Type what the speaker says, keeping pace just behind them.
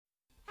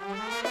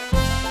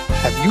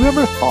Have you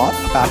ever thought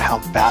about how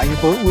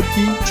valuable it would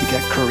be to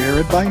get career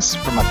advice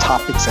from a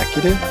top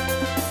executive?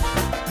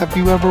 Have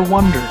you ever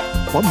wondered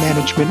what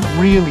management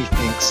really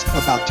thinks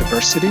about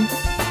diversity?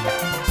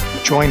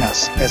 Join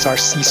us as our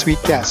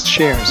C-suite guest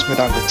shares with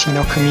our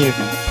Latino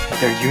community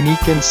their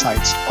unique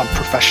insights on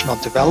professional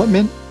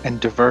development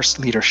and diverse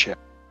leadership.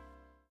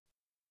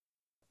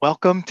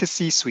 Welcome to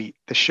C-Suite,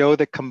 the show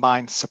that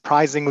combines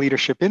surprising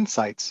leadership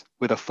insights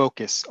with a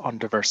focus on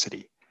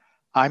diversity.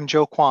 I'm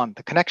Joe Kwan,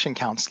 the Connection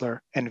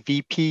Counselor and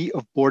VP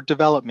of Board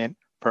Development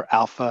for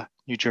Alpha,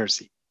 New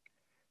Jersey.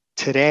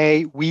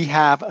 Today, we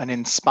have an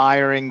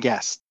inspiring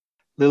guest,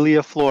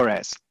 Lilia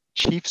Flores,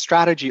 Chief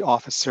Strategy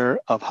Officer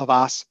of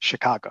Havas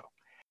Chicago.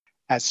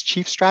 As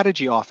Chief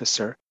Strategy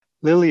Officer,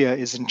 Lilia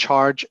is in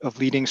charge of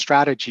leading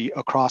strategy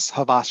across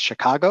Havas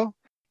Chicago,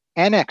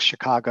 Annex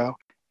Chicago,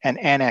 and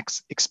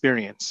Annex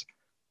Experience,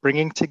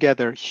 bringing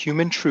together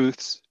human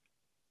truths,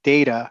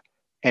 data,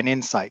 and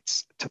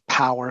insights to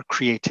power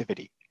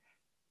creativity.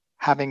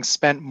 Having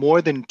spent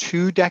more than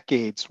 2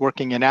 decades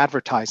working in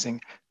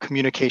advertising,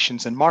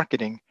 communications, and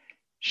marketing,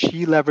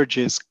 she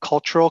leverages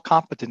cultural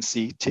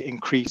competency to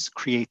increase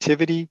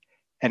creativity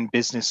and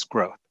business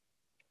growth.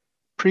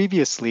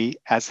 Previously,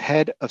 as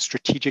head of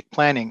strategic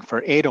planning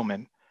for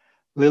Edelman,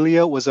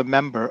 Lilia was a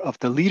member of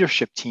the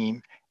leadership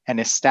team and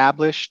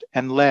established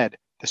and led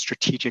the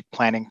strategic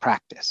planning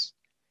practice.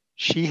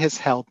 She has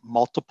held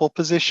multiple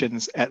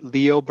positions at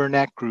Leo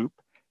Burnett Group,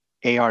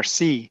 ARC,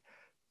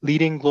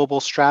 leading global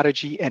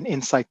strategy and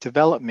insight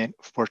development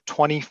for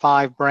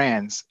 25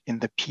 brands in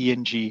the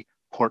P&G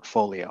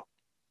portfolio.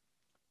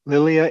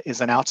 Lilia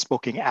is an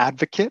outspoken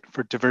advocate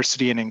for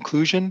diversity and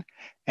inclusion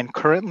and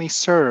currently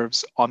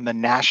serves on the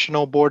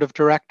National Board of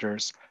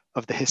Directors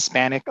of the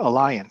Hispanic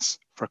Alliance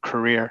for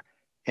Career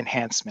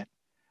Enhancement.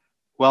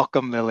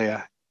 Welcome,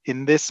 Lilia.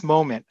 In this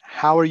moment,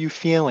 how are you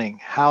feeling?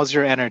 How's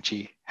your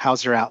energy?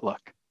 How's your outlook?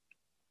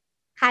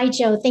 Hi,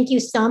 Joe. Thank you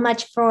so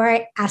much for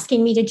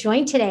asking me to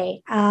join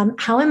today.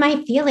 How am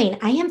I feeling?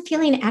 I am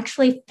feeling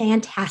actually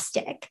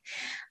fantastic.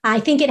 I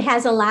think it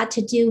has a lot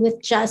to do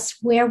with just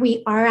where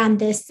we are on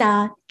this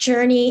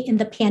journey in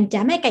the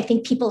pandemic. I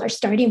think we're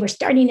starting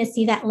to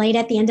see that light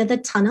at the end of the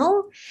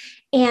tunnel.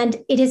 And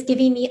it is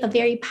giving me a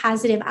very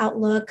positive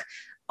outlook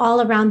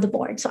all around the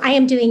board. So I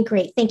am doing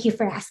great. Thank you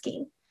for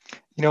asking.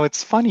 You know,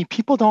 it's funny.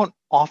 People don't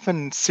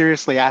often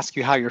seriously ask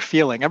you how you're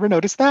feeling. Ever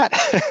notice that?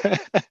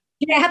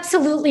 You're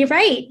absolutely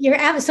right.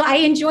 So I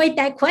enjoyed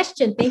that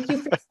question. Thank you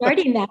for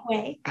starting that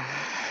way.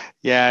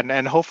 Yeah,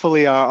 and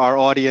hopefully our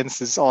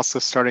audience is also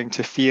starting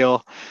to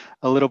feel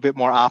a little bit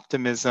more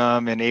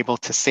optimism and able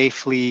to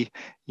safely,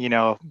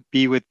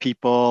 be with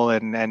people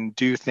and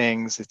do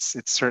things.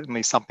 It's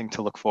certainly something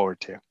to look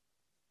forward to.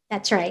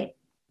 That's right.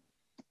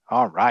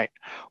 All right.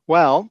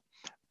 Well,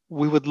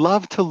 we would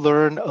love to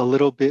learn a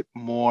little bit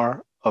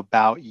more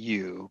about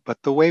you,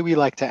 but the way we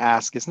like to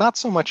ask is not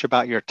so much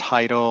about your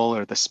title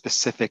or the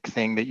specific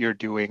thing that you're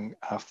doing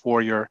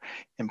for your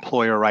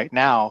employer right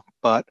now,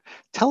 but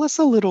tell us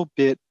a little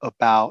bit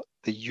about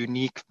the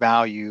unique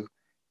value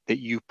that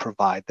you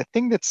provide, the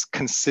thing that's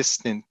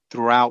consistent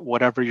throughout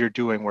whatever you're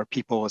doing where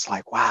people was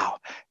like, wow,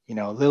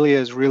 Lilia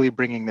is really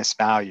bringing this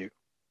value.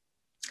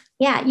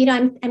 Yeah,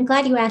 I'm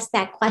glad you asked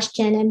that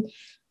question. And,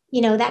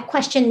 that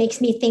question makes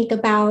me think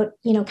about,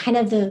 kind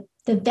of the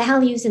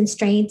values and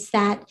strengths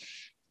that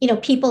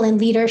people in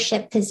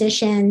leadership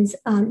positions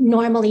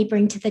normally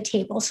bring to the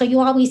table. So you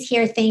always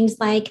hear things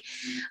like,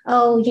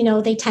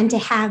 they tend to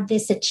have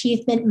this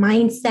achievement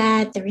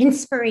mindset. They're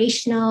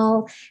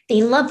inspirational.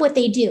 They love what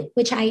they do,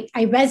 which I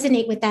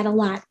resonate with that a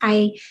lot.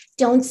 I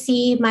don't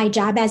see my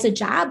job as a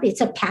job.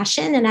 It's a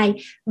passion, and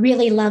I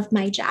really love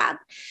my job.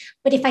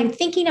 But if I'm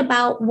thinking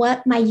about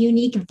what my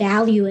unique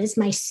value is,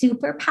 my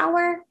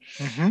superpower,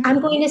 I'm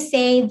going to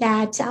say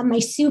that my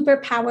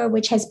superpower,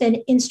 which has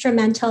been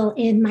instrumental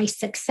in my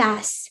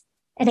success,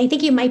 and I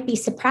think you might be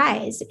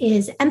surprised,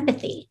 is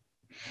empathy.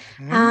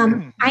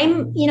 I'll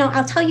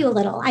tell you a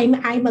little.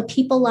 I'm a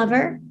people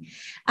lover.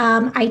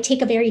 I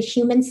take a very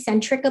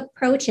human-centric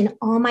approach in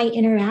all my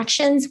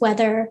interactions,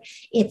 whether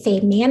it's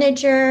a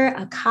manager,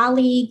 a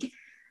colleague,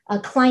 a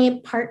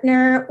client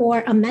partner,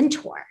 or a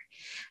mentor.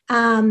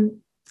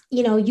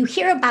 You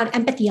hear about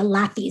empathy a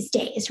lot these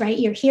days, right?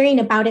 You're hearing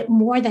about it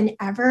more than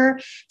ever,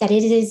 that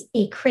it is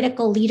a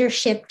critical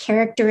leadership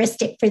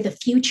characteristic for the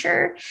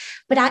future.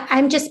 But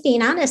I'm just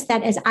being honest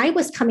that as I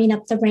was coming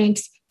up the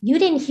ranks, you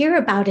didn't hear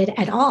about it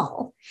at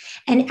all.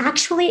 And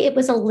actually, it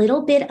was a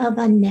little bit of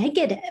a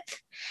negative.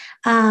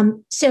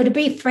 So to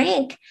be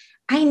frank,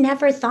 I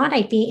never thought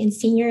I'd be in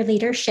senior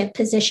leadership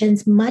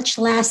positions, much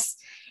less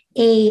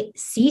a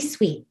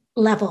C-suite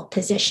level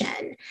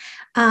position.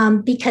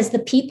 Because the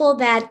people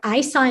that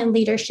I saw in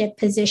leadership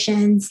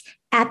positions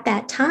at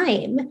that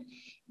time,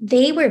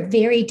 they were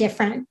very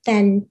different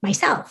than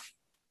myself.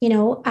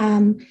 No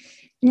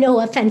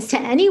offense to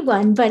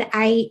anyone, but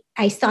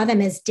I saw them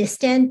as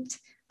distant,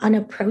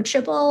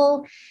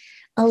 unapproachable,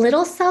 a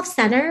little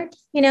self-centered,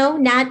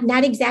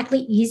 not exactly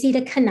easy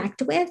to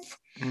connect with.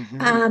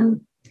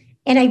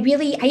 And I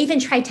even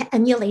tried to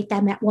emulate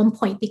them at one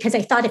point because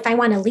I thought if I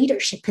want a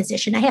leadership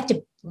position, I have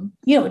to,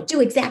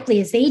 do exactly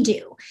as they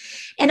do.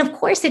 And of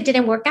course, it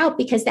didn't work out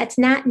because that's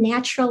not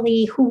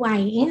naturally who I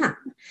am.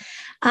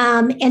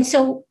 And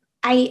so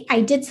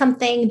I did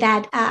something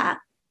that,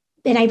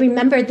 and I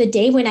remember the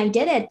day when I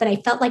did it, but I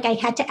felt like I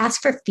had to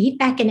ask for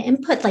feedback and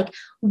input, like,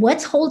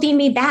 what's holding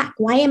me back?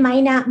 Why am I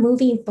not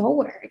moving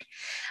forward?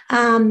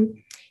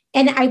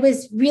 And I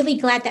was really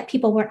glad that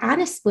people were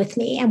honest with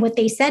me. And what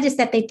they said is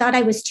that they thought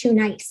I was too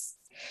nice.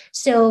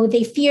 So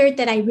they feared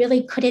that I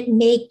really couldn't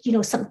make,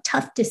 some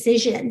tough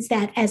decisions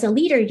that as a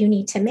leader you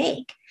need to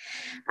make.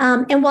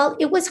 And while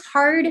it was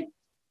hard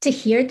to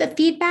hear the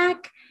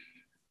feedback,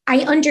 I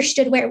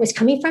understood where it was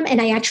coming from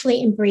and I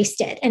actually embraced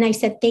it. And I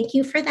said, thank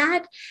you for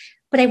that.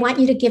 But I want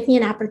you to give me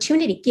an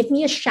opportunity, give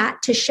me a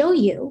shot to show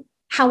you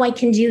how I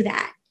can do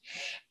that.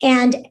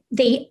 And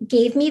they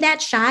gave me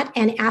that shot.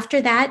 And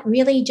after that,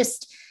 really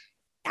just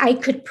I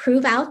could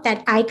prove out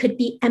that I could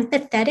be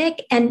empathetic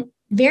and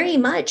very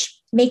much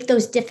make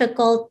those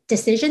difficult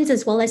decisions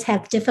as well as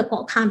have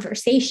difficult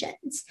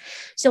conversations.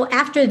 So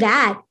after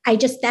that,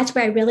 that's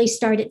where I really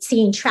started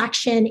seeing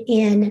traction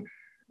in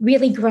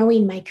really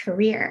growing my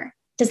career.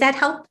 Does that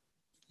help?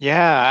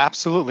 Yeah,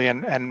 absolutely.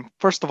 And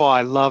first of all,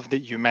 I love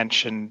that you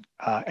mentioned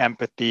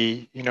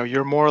empathy.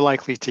 You're more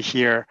likely to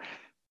hear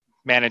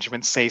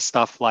management say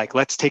stuff like,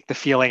 let's take the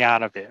feeling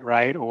out of it,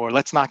 right? Or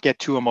let's not get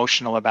too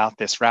emotional about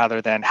this,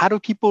 rather than how do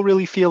people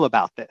really feel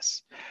about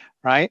this,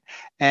 right?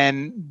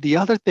 And the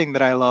other thing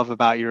that I love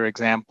about your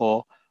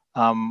example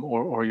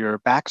or your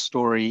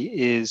backstory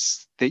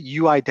is that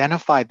you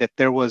identified that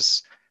there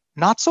was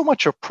not so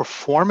much a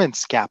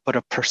performance gap, but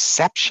a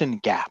perception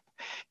gap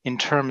in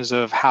terms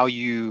of how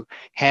you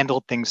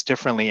handled things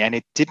differently. And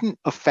it didn't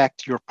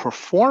affect your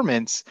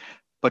performance,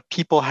 but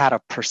people had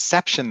a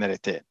perception that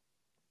it did.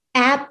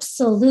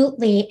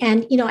 Absolutely.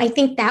 And, I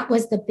think that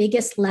was the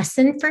biggest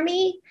lesson for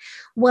me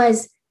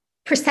was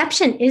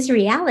perception is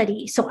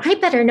reality. So I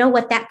better know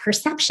what that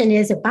perception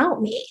is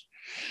about me.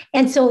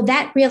 And so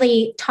that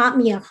really taught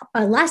me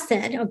a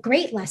lesson, a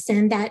great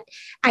lesson that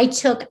I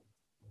took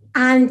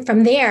on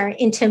from there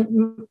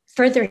into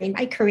furthering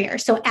my career.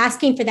 So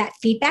asking for that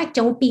feedback,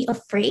 don't be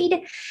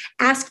afraid.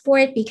 Ask for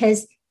it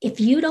because if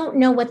you don't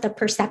know what the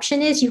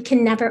perception is, you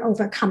can never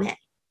overcome it.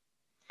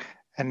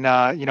 And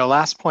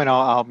last point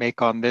I'll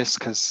make on this,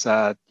 because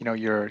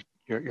your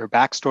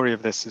backstory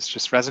of this is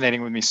just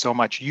resonating with me so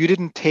much. You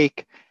didn't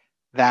take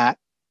that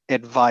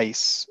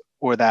advice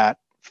or that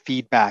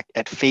feedback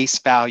at face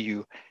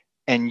value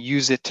and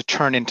use it to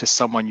turn into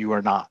someone you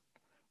are not,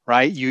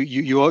 right?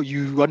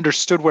 You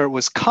understood where it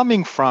was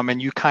coming from,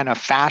 and you kind of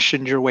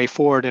fashioned your way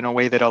forward in a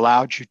way that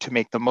allowed you to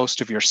make the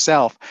most of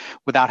yourself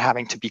without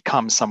having to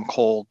become some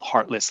cold,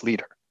 heartless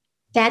leader.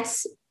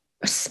 That's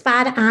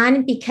spot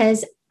on,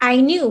 because I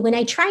knew when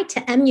I tried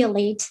to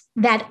emulate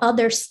that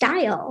other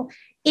style,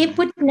 it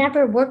would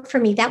never work for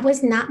me. That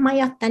was not my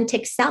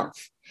authentic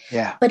self.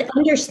 Yeah. But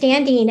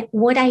understanding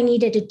what I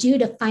needed to do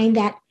to find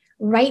that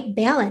right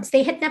balance,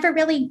 they had never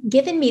really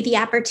given me the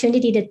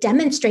opportunity to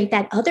demonstrate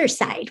that other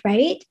side,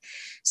 right?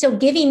 So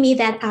giving me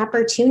that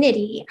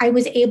opportunity, I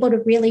was able to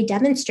really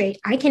demonstrate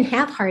I can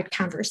have hard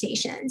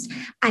conversations.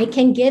 I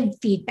can give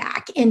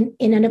feedback in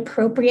an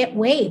appropriate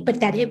way, but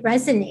that it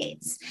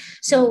resonates.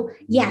 So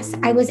yes,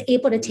 I was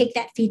able to take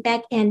that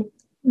feedback and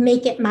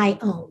make it my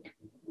own.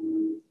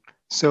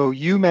 So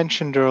you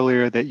mentioned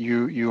earlier that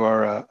you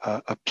are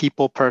a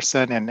people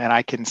person, and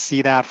I can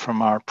see that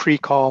from our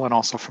pre-call and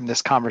also from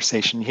this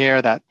conversation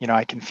here that,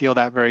 I can feel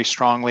that very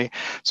strongly.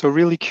 So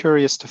really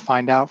curious to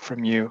find out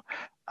from you,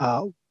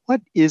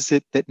 what is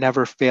it that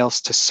never fails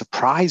to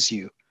surprise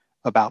you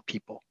about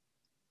people?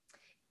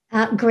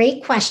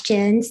 Great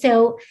question.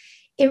 So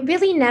it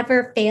really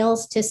never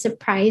fails to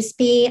surprise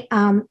me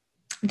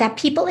that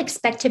people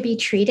expect to be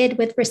treated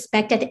with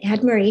respect and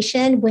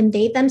admiration when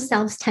they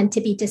themselves tend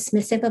to be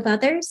dismissive of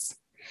others.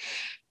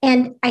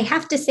 And I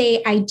have to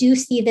say, I do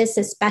see this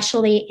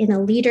especially in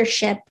a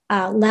leadership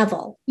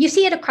level. You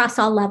see it across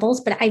all levels,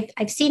 but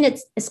I've seen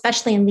it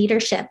especially in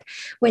leadership,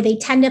 where they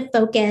tend to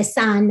focus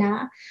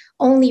on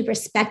only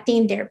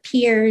respecting their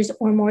peers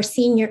or more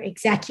senior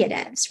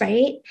executives,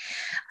 right?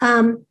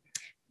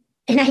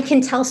 And I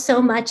can tell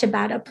so much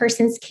about a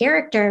person's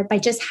character by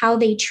just how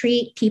they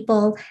treat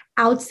people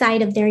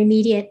outside of their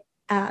immediate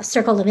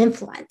circle of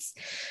influence.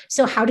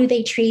 So how do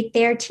they treat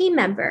their team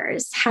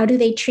members? How do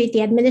they treat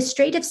the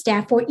administrative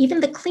staff or even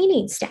the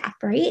cleaning staff,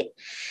 right?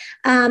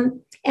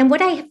 And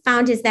what I have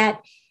found is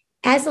that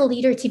as a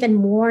leader, it's even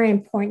more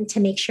important to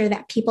make sure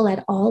that people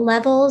at all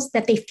levels,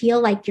 that they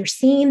feel like you're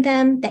seeing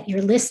them, that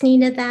you're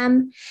listening to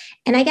them.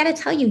 And I got to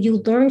tell you, you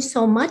learn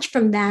so much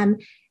from them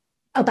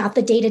about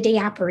the day-to-day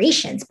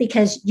operations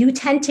because you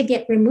tend to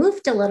get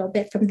removed a little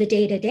bit from the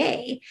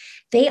day-to-day.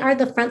 They are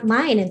the front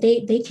line and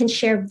they can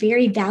share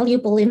very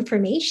valuable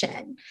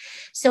information.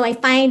 So I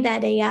find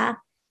that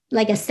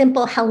like a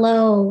simple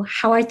hello,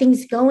 how are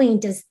things going?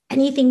 Does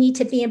anything need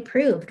to be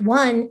improved?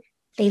 One,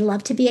 they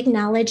love to be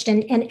acknowledged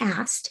and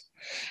asked.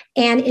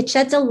 And it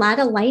sheds a lot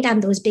of light on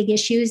those big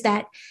issues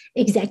that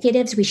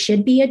executives we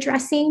should be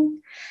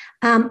addressing.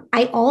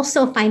 I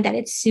also find that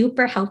it's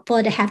super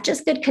helpful to have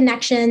just good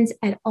connections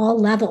at all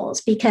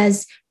levels,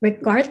 because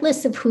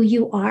regardless of who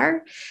you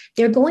are,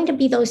 there are going to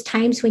be those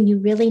times when you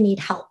really need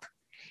help.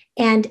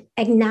 And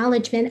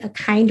acknowledgement, a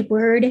kind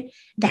word,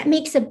 that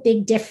makes a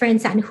big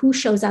difference on who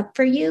shows up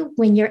for you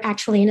when you're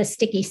actually in a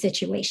sticky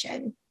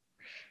situation.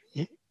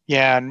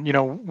 Yeah, and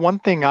one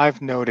thing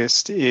I've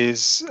noticed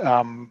is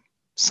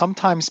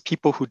sometimes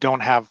people who don't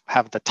have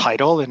the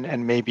title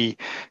and maybe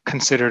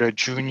considered a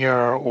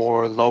junior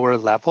or lower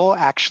level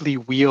actually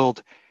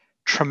wield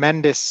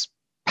tremendous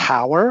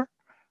power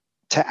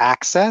to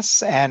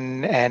access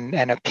and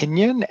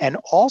opinion, and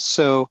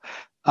also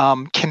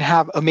can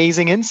have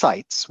amazing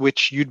insights,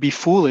 which you'd be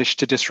foolish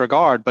to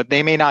disregard, but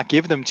they may not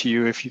give them to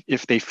you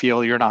if they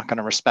feel you're not going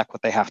to respect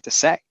what they have to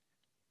say.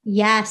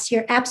 Yes,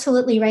 you're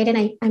absolutely right.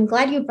 And I'm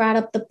glad you brought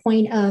up the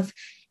point of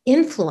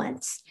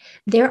influence.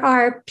 There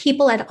are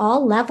people at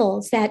all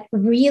levels that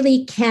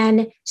really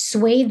can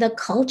sway the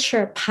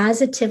culture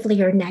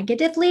positively or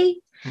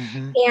negatively.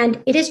 Mm-hmm.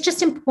 And it is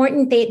just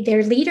important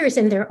they're leaders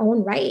in their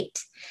own right.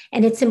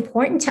 And it's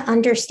important to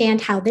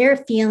understand how they're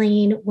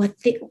feeling,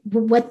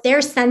 what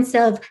their sense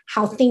of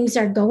how things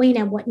are going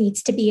and what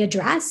needs to be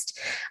addressed.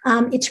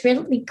 It's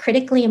really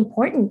critically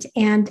important.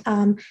 And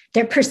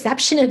their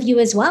perception of you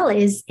as well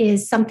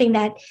is something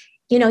that,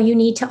 you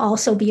need to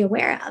also be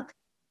aware of.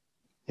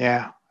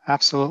 Yeah,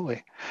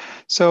 absolutely.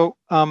 So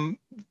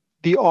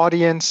the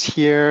audience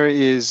here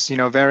is,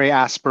 very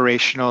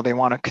aspirational. They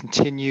want to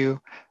continue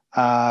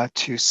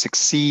to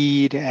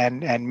succeed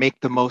and make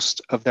the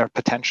most of their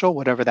potential,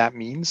 whatever that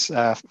means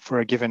for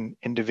a given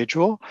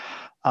individual.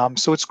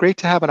 So it's great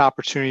to have an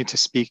opportunity to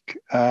speak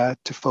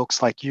to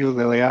folks like you,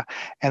 Lilia,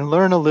 and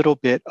learn a little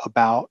bit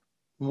about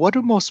what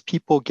do most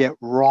people get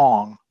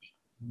wrong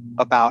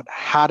about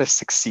how to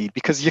succeed,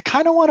 because you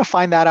kind of want to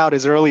find that out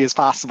as early as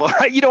possible,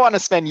 right? You don't want to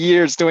spend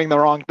years doing the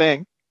wrong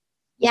thing.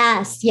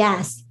 Yes.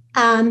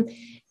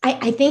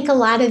 I think a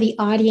lot of the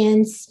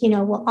audience,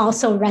 will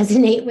also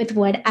resonate with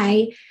what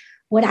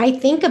I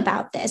think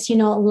about this. A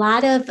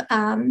lot of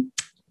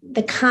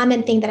the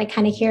common thing that I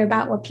kind of hear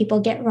about what people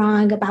get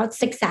wrong about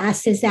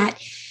success is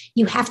that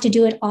you have to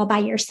do it all by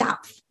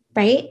yourself,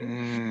 right?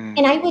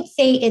 And I would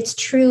say it's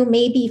true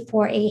maybe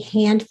for a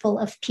handful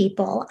of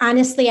people.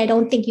 Honestly, I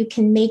don't think you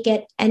can make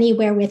it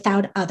anywhere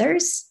without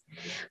others.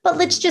 But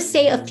let's just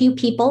say a few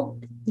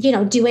people,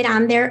 do it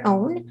on their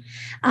own.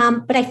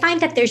 But I find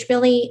that there's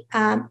really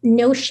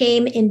no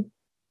shame in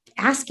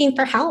asking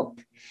for help.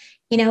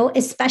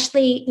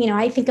 Especially,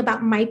 I think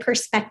about my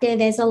perspective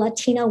as a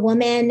Latina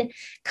woman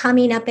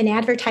coming up in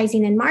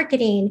advertising and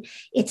marketing.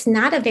 It's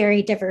not a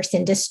very diverse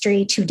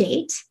industry to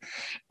date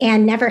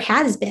and never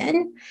has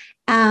been.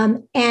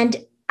 And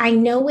I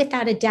know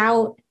without a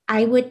doubt,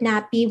 I would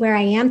not be where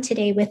I am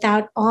today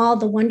without all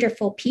the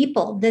wonderful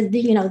people.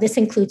 This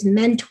includes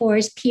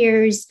mentors,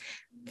 peers,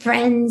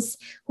 friends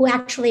who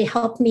actually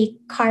helped me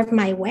carve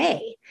my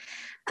way.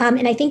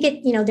 And I think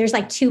there's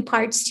like two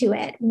parts to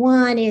it.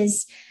 One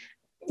is,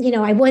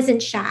 I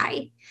wasn't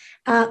shy,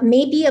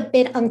 maybe a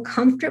bit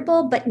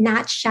uncomfortable, but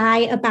not shy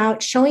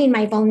about showing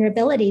my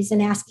vulnerabilities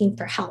and asking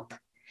for help.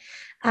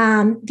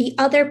 The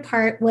other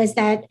part was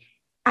that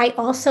I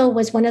also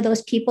was one of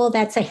those people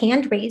that's a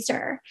hand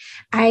raiser.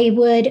 I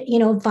would,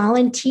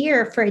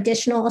 volunteer for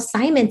additional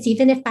assignments,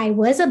 even if I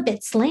was a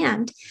bit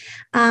slammed.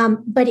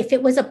 But if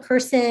it was a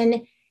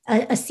person,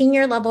 a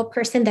senior level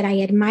person that I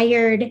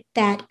admired,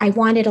 that I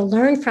wanted to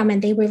learn from,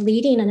 and they were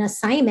leading an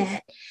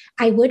assignment,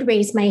 I would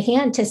raise my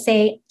hand to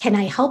say, can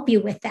I help you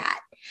with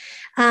that?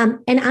 And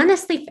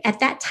honestly,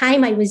 at that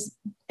time,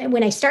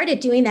 when I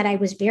started doing that, I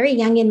was very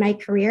young in my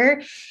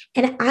career,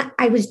 and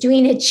I was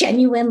doing it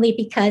genuinely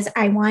because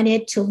I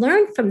wanted to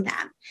learn from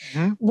them.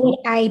 Mm-hmm. What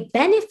I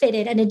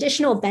benefited, an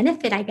additional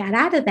benefit I got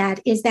out of that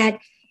is that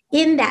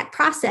in that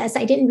process,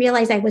 I didn't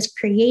realize I was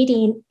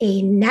creating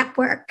a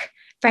network,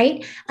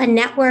 right? A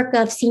network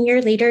of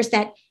senior leaders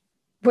that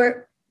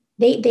were,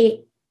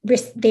 they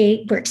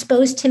were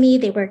exposed to me,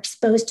 they were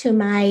exposed to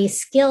my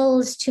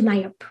skills, to my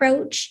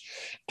approach,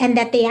 and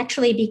that they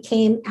actually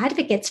became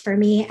advocates for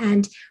me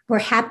and were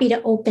happy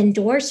to open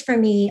doors for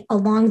me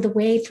along the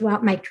way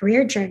throughout my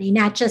career journey,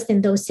 not just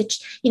in those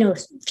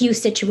few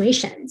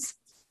situations.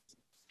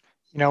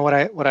 What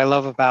I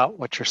love about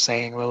what you're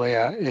saying,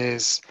 Lilia,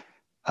 is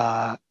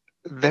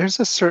there's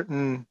a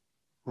certain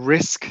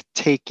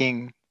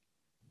risk-taking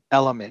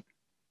element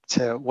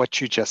to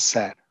what you just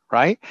said,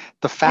 right?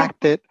 The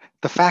fact that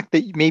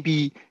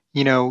maybe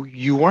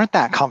you weren't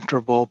that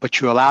comfortable,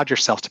 but you allowed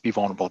yourself to be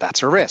vulnerable.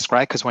 That's a risk,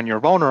 right? Because when you're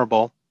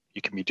vulnerable,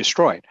 you can be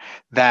destroyed.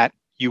 That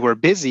you were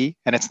busy,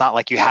 and it's not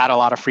like you had a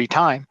lot of free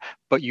time,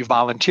 but you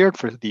volunteered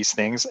for these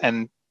things,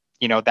 and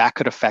that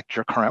could affect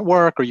your current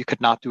work, or you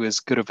could not do as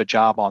good of a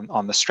job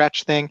on the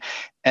stretch thing,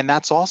 and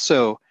that's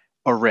also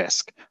a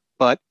risk.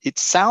 But it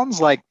sounds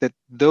like that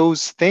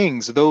those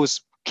things,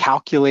 those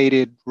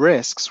calculated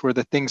risks, were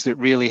the things that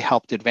really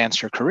helped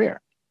advance your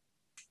career.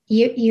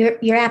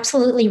 You're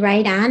absolutely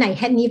right on. I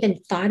hadn't even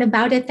thought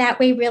about it that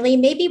way, really.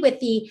 Maybe with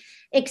the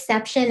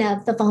exception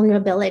of the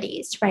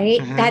vulnerabilities, right?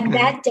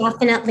 That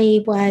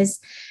definitely was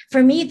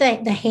for me.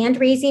 The hand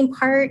raising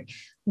part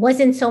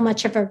wasn't so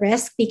much of a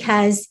risk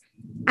because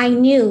I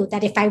knew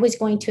that if I was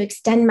going to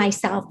extend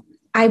myself,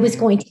 I was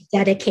going to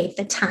dedicate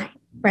the time,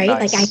 right?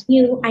 Nice. Like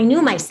I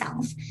knew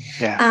myself.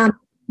 Yeah.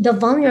 The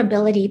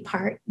vulnerability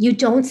part, you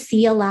don't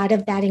see a lot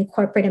of that in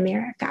corporate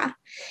America.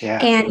 Yeah.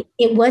 And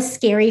it was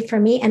scary for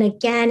me. And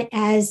again,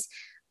 as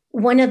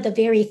one of the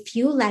very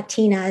few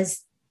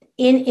Latinas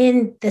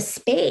in the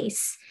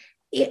space,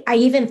 I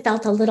even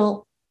felt a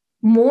little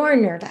more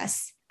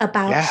nervous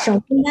about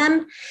showing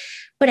them.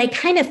 But I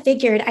kind of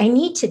figured I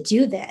need to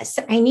do this.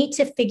 I need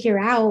to figure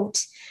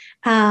out,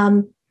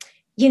 I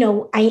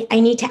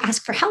need to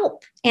ask for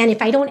help. And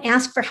if I don't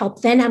ask for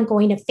help, then I'm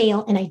going to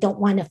fail, and I don't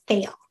want to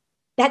fail.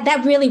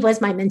 That really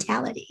was my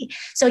mentality.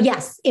 So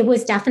yes, it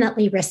was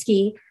definitely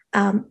risky,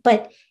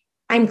 but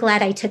I'm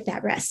glad I took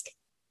that risk.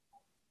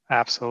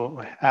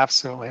 Absolutely.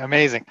 Absolutely.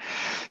 Amazing.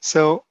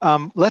 So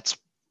let's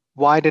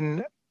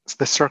widen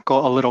the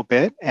circle a little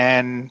bit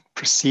and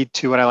proceed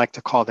to what I like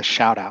to call the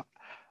shout out.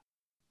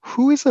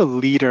 Who is a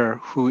leader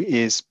who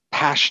is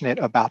passionate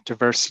about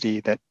diversity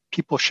that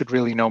people should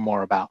really know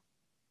more about?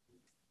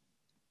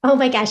 Oh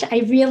my gosh,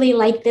 I really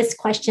like this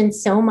question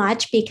so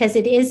much because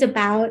it is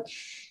about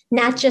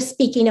not just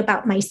speaking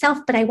about myself,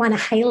 but I want to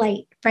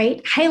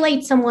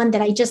highlight someone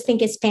that I just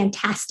think is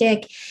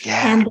fantastic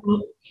and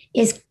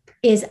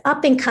is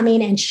up and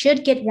coming and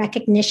should get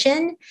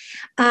recognition.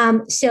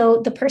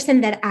 So the person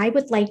that I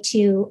would like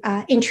to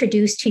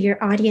introduce to your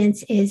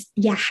audience is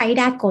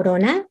Yahaira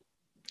Corona.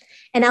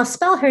 And I'll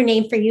spell her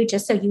name for you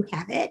just so you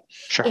have it.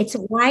 Sure. It's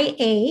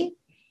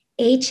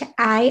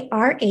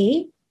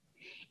Yahira,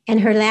 and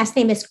her last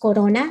name is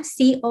Corona,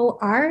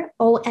 Corona.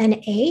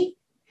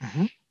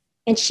 Mm-hmm.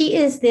 And she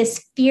is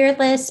this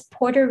fearless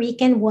Puerto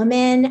Rican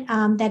woman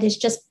that is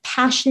just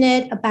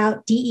passionate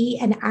about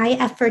DE&I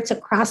efforts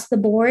across the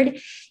board.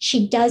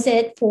 She does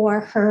it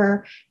for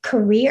her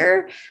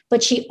career,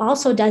 but she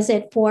also does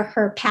it for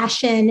her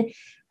passion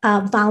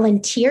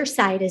volunteer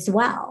side as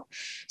well.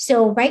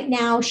 So right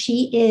now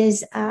she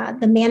is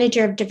the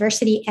manager of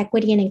diversity,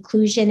 equity, and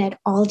inclusion at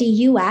Aldi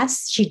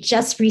US. She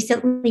just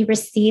recently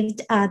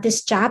received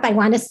this job, I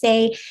want to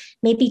say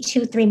maybe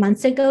 2-3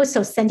 months ago.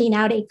 So sending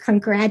out a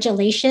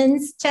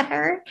congratulations to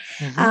her.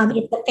 Mm-hmm.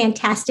 It's a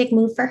fantastic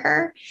move for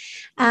her.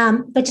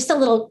 But just a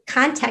little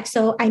context.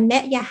 So I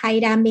met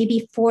Yahaira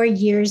maybe 4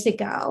 years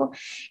ago,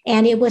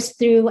 and it was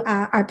through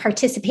our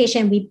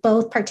participation. We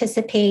both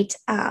participate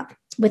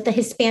with the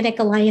Hispanic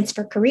Alliance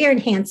for Career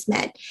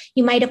Enhancement.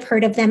 You might have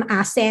heard of them,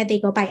 ASE. They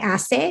go by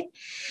ASE.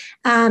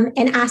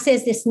 And ASE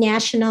is this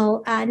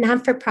national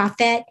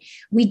non-for-profit.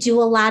 We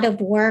do a lot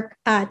of work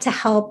to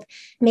help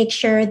make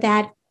sure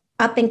that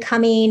up and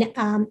coming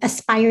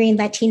aspiring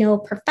Latino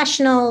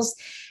professionals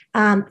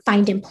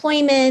find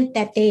employment,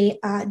 that they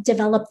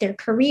develop their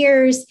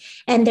careers.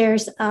 And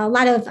there's a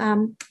lot of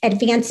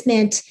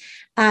advancement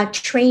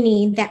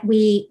training that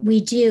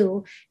we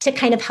do to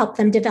kind of help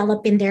them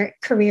develop in their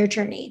career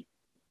journey.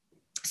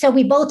 So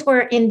we're both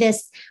in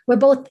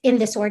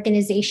this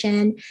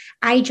organization.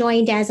 I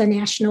joined as a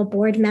national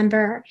board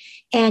member,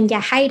 and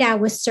Yahaira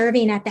was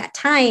serving at that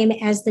time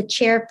as the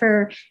chair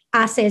for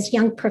ASE's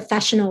Young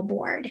Professional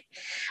Board.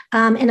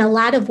 And a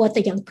lot of what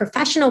the Young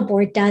Professional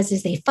Board does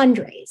is they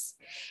fundraise.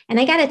 And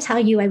I got to tell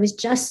you, I was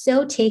just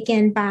so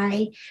taken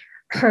by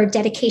her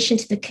dedication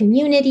to the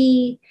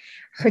community,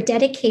 her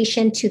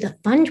dedication to the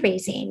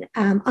fundraising.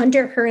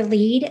 Under her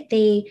lead,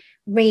 they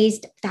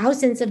raised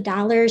thousands of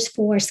dollars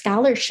for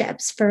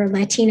scholarships for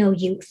Latino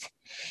youth.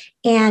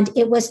 And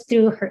it was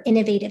through her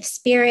innovative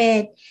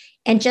spirit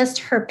and just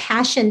her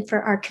passion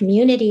for our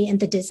community and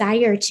the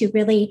desire to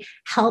really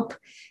help,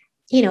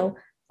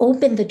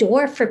 open the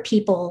door for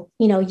people,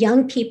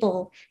 young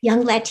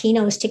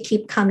Latinos to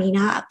keep coming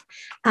up.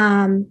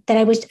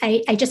 That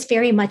I just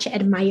very much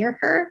admire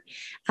her.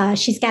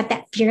 She's got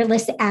that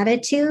fearless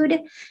attitude.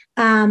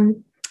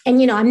 And,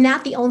 I'm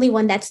not the only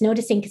one that's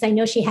noticing, because I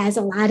know she has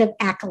a lot of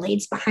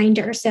accolades behind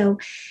her. So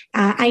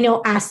I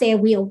know ASE,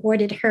 we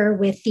awarded her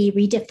with the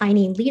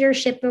Redefining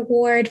Leadership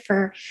Award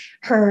for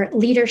her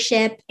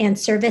leadership and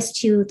service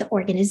to the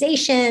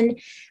organization.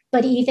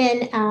 But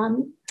even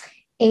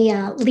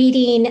a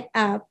leading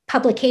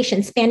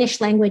publication,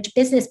 Spanish language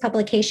business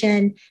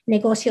publication,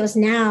 Negocios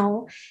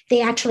Now,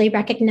 they actually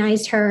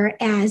recognized her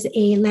as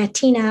a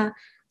Latina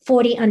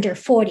 40 under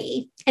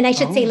 40. And I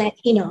should say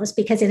Latinos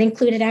because it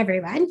included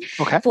everyone.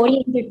 Okay.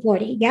 40 under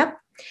 40. Yep.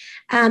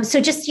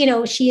 So just,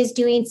 she is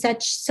doing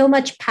so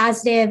much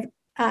positive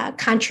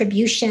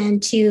contribution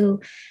to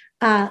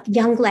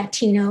young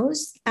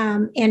Latinos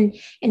and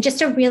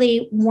just a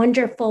really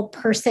wonderful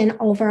person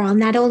overall.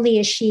 Not only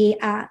is she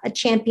a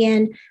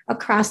champion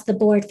across the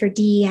board for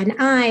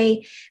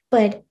DE&I,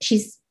 but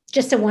she's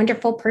just a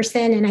wonderful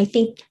person. And I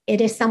think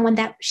she's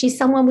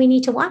someone we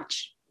need to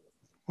watch.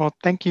 Well,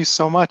 thank you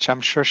so much.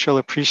 I'm sure she'll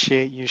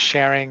appreciate you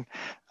sharing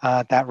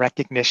that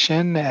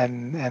recognition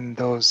and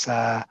those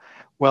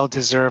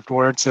well-deserved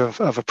words of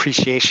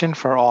appreciation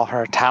for all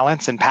her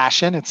talents and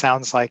passion. It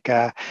sounds like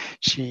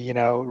she,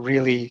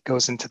 really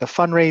goes into the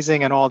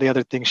fundraising and all the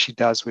other things she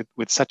does with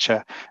such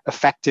a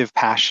effective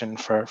passion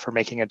for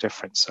making a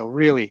difference. So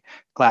really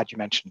glad you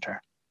mentioned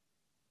her.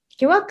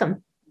 You're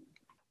welcome.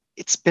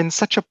 It's been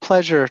such a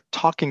pleasure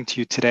talking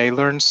to you today.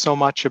 Learned so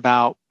much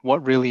about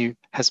what really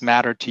has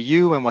mattered to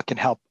you and what can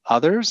help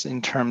others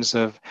in terms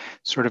of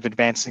sort of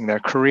advancing their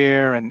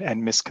career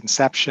and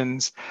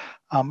misconceptions.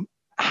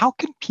 How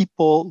can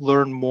people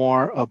learn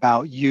more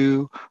about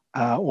you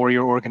or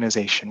your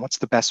organization? What's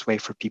the best way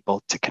for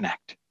people to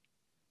connect?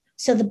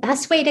 So the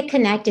best way to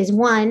connect is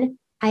one,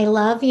 I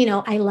love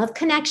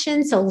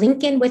connections. So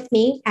link in with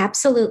me,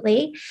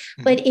 absolutely.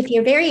 But if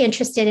you're very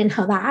interested in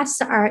Havas,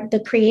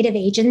 the creative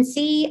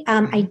agency,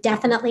 I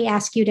definitely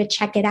ask you to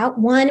check it out.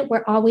 One,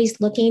 we're always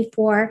looking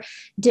for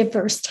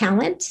diverse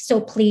talent. So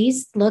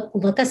please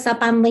look us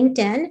up on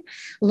LinkedIn,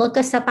 look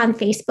us up on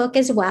Facebook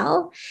as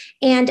well.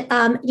 And,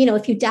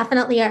 if you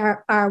definitely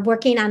are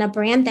working on a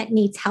brand that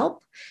needs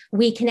help,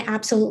 we can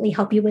absolutely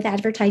help you with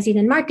advertising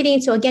and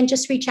marketing. So again,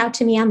 just reach out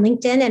to me on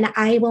LinkedIn and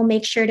I will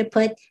make sure to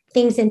put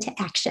things into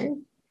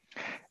action.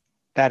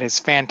 That is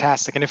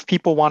fantastic. And if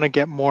people want to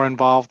get more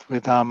involved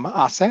with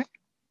ASE?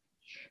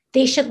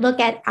 They should look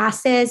at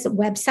ASE's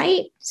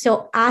website,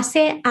 so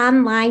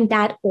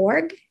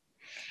aseonline.org.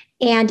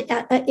 And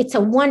it's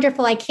a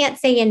wonderful, I can't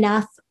say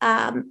enough,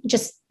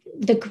 just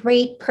the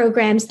great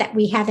programs that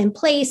we have in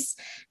place.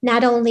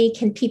 Not only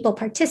can people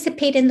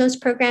participate in those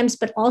programs,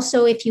 but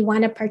also if you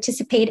want to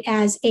participate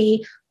as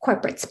a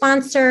corporate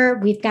sponsor,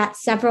 we've got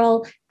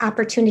several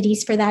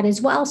opportunities for that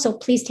as well. So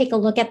please take a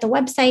look at the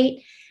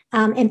website.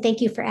 And thank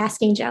you for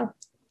asking, Joe.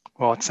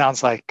 Well, it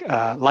sounds like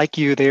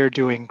you, they're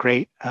doing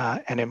great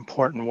and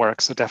important work.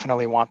 So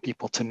definitely want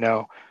people to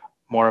know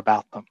more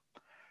about them.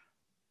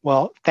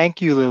 Well,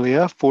 thank you,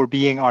 Lilia, for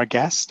being our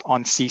guest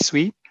on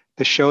C-Suite,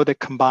 the show that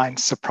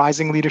combines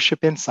surprising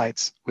leadership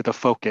insights with a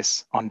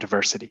focus on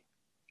diversity.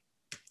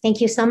 Thank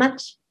you so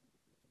much.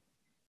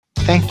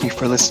 Thank you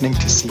for listening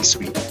to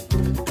C-Suite.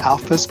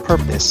 Alpha's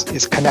purpose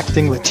is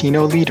connecting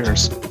Latino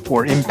leaders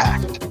for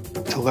impact.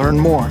 To learn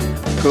more,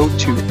 go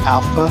to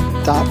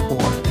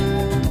alpha.org.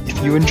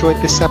 If you enjoyed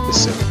this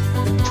episode,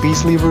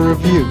 please leave a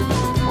review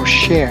or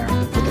share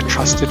with a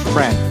trusted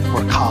friend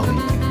or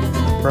colleague.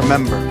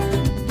 Remember,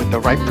 with the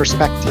right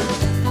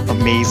perspective,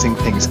 amazing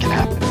things can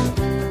happen.